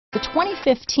The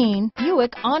 2015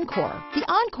 Buick Encore. The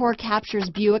Encore captures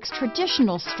Buick's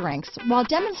traditional strengths while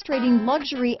demonstrating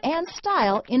luxury and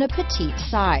style in a petite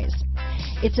size.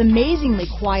 It's amazingly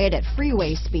quiet at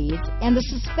freeway speeds, and the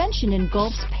suspension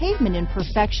engulfs pavement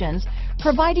imperfections,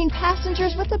 providing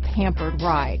passengers with a pampered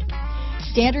ride.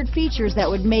 Standard features that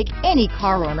would make any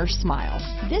car owner smile.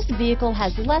 This vehicle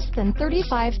has less than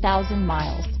 35,000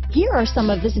 miles. Here are some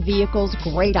of this vehicle's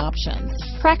great options: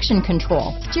 traction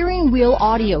control, steering wheel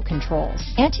audio controls,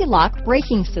 anti-lock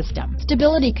braking system,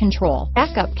 stability control,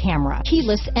 backup camera,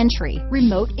 keyless entry,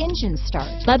 remote engine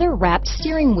start, leather-wrapped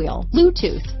steering wheel,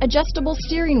 Bluetooth, adjustable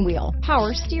steering wheel,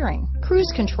 power steering,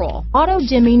 cruise control,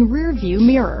 auto-dimming rear view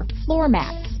mirror, floor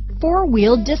mats,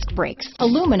 four-wheel disc brakes,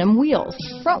 aluminum wheels,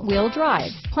 front-wheel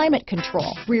drive, climate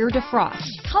control, rear defrost.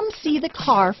 Come see the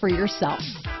car for yourself.